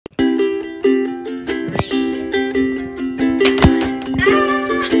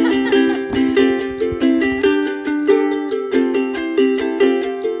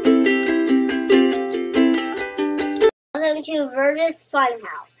fun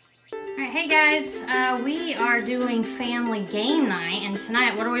house. Alright, hey guys, we are doing family game night, and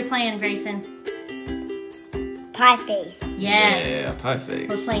tonight, what are we playing, Grayson? Pie face. Yes. Yeah, pie face.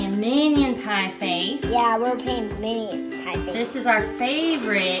 We're playing Minion Pie Face. Yeah, we're playing Minion Pie face. This is our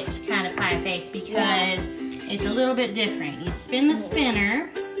favorite kind of pie face because it's a little bit different. You spin the spinner.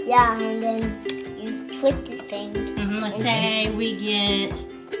 Yeah, and then you twist the thing. Let's say we get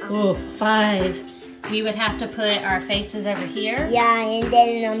 5. We would have to put our faces over here. Yeah, and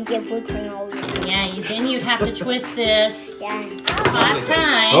then get whipped cream all over. Yeah, then you'd have to twist this 5 times.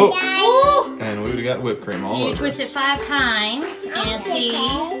 Oh. And we would have got whipped cream all over. You twist it 5 times and see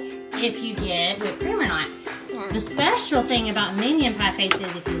if you get whipped cream or not. Yeah. The special thing about Minion Pie Face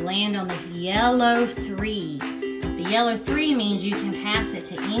is if you land on this yellow 3. The yellow 3 means you can pass it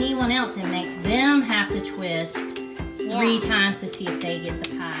to anyone else and make them have to twist 3 times to see if they get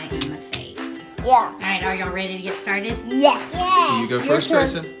the pie in the face. Yeah. Alright, are y'all ready to get started? Yes. Do you go first,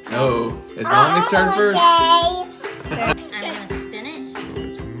 Grayson? No. It's Mommy's turn first. I'm gonna spin it. So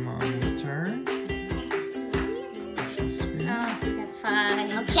it's Mommy's turn. Spin. Oh, we got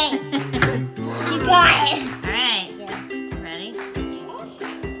 5. Okay. You got it. Alright. Ready?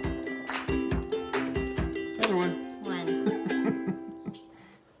 Another one. 1,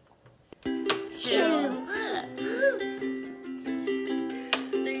 2,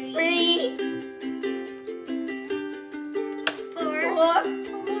 3, 4, One more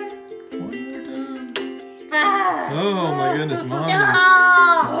time. 5. Oh my goodness, Mommy.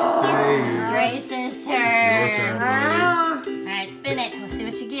 Save. Grace's Your turn. turn, buddy. Alright, spin it. Let's see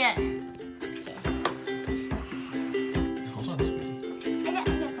what you get. Hold on, sweetie.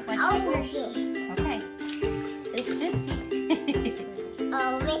 Okay. It's Dipsy.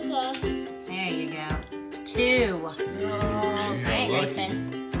 Oh, Richie. There you go. 2. Alright, lucky. Grayson.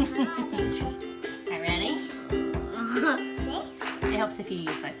 Alright, ready? It helps if you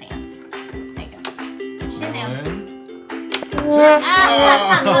use both hands. There you go. Push it down.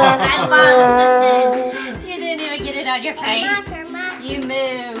 You didn't even get it on your face. You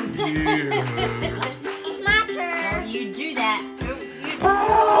moved. It's my turn. Don't you do that.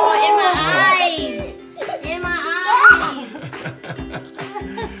 Oh, in my eyes. In my eyes.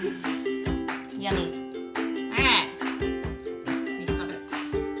 Yummy. Alright.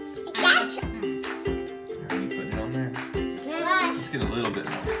 Put it on there. Just get a little bit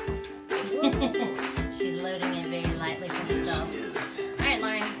more. She's loading it very lightly for herself. Yes, she is. Alright,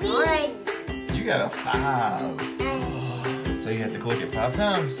 Lauren. You got a 5. So you have to click it 5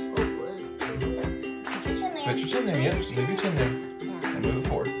 times. Put your chin there. Put your chin there. Yep, just move your chin there. And move it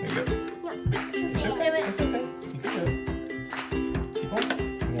forward. There you go. It's okay. It's okay. You can do it. Keep on.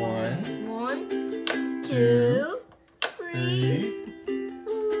 1, 2, 3,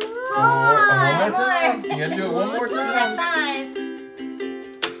 4. One more time. You gotta do it one more You time. got 5.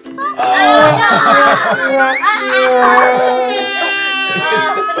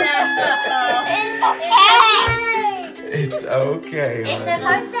 It's okay. It's honey.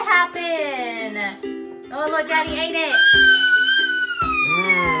 supposed to happen. Oh, look, Daddy ate it.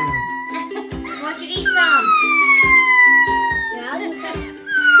 Why don't you eat some? Alright,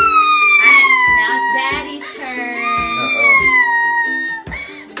 now it's Daddy's turn.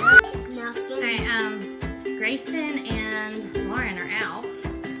 Alright, Grayson and Lauren are out.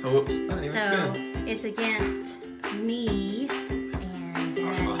 Oh, whoops. I didn't even So spin. it's against me and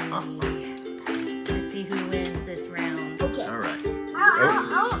Daddy. Let's see who wins this round. Okay. All right.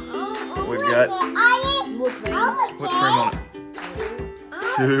 Oh, We've got whipped cream. whipped cream on it.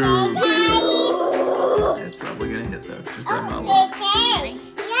 2. It's probably gonna hit though. Just like my luck. 1,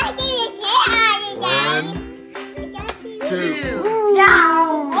 2. 2.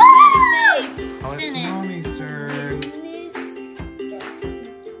 Oh, Spin it's it. Mommy's turn.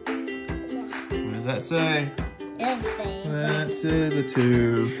 What does that say? That says a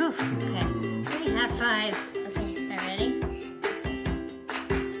 2. Whew, okay. We have 5. Okay, ready?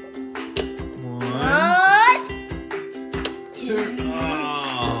 1, 2.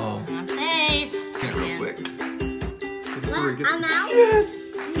 Oh. I'm safe. Get it real quick. Get the 3. Get I'm out.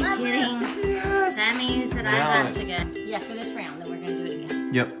 Yes. You're kidding. Yes. That means that I Now have to it's- go. Yeah, for this round, then we're going to do it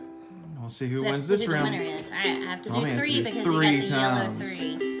again. Yep. We'll see who Let's wins see this who the round. winner is. All right, I have to do Mommy has to 3 do because 3 you got the yellow times. 3.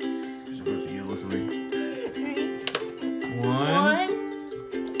 Just rip the yellow 3. 1,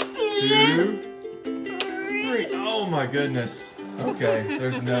 2, 3. Oh my goodness. Okay,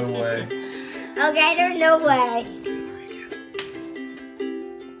 there's no way. Okay, there's no way.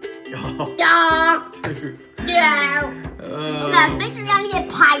 Oh, Dog. 2. Yeah. I think you're gonna get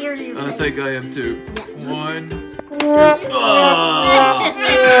pie or you. I think I am too. 1.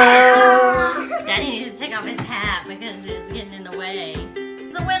 Daddy needs to take off his hat because it's getting in the way.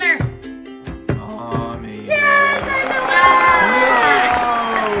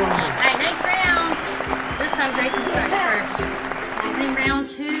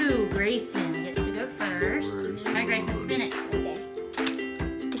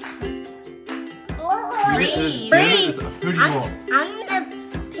 Breathe. Who do you want? I'm gonna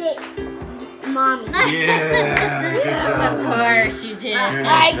pick Mommy. Yeah, good job. Of course you did.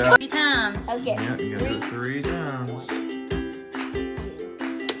 Alright, job. 3 times. Okay. Yeah, you gotta do it 3 times. 1.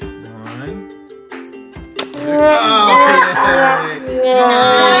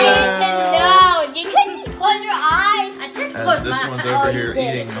 No, you couldn't close your eyes. I tried to As close this my one's eyes. over you here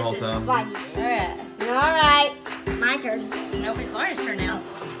did. eating the whole time. Fine, you did. Alright. Alright, my turn. Nope, it's Lauren's turn now.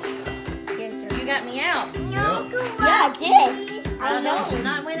 Your turn. You got me out. No, yeah, I did. I know. I'm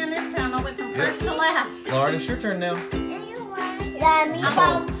not winning this time. I went from first to last. Lauren, it's your turn now. That means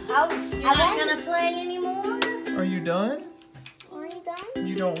You're not gonna play anymore? Are you done? Are you done?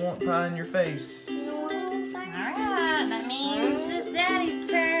 You don't want pie in your face. You know what? Alright, that means it's Daddy's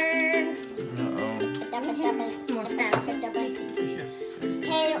turn. Yes.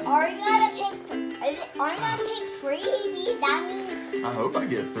 Hey, are you gonna pick freebie? That means. I hope I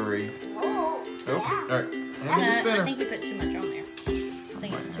get 3. Oh, Oh, yeah. alright. Hand me the I spinner. think you put too much on there. I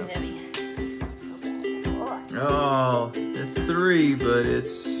think it's too heavy. Oh, it's 3, but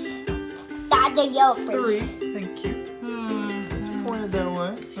it's That's a yellow 3. Thank you. It's pointed that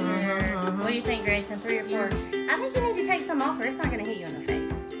way. What do you think, Grayson? 3 or 4? I think you need to take some off or it's not going to hit you in the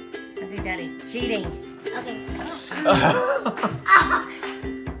face. I think Daddy's cheating. Okay. Uh-huh.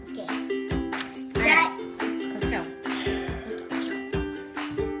 Okay. Alright, let's go.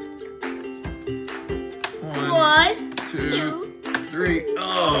 1, 2, 3.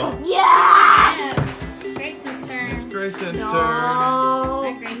 Oh, Yeah. Grayson's turn. it's Grayson's turn. No.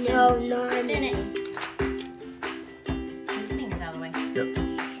 Hi, Grayson. No, no. Spin it. Move your fingers out of the way. Yep.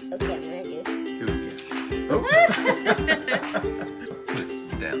 Okay, I'm gonna do it. Do it again. Oh. Put it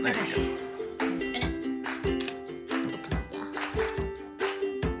down there. Okay. Spin it.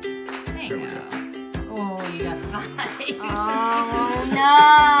 There you There we go. Oh, you got 5. Oh no.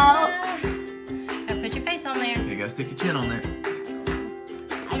 Now put your face on there. You gotta stick your chin on there.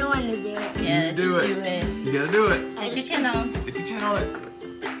 I don't want to do it. Yeah, You do it. You gotta do it. Stick your chin on. Stick your chin on it.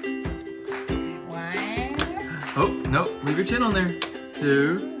 1. Oh, no. Leave your chin on there.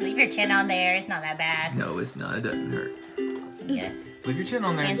 2. Leave your chin on there. It's not that bad. No, it's not. It doesn't hurt. Yeah. Leave your chin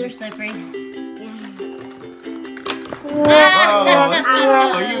on there. Hands are slippery.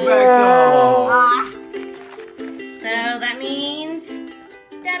 Oh, you backed off. Ah. So that means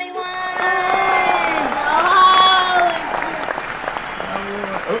Daddy won!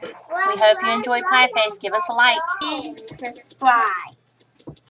 Oh. We hope you enjoyed Pie Face. Give us a like. Subscribe.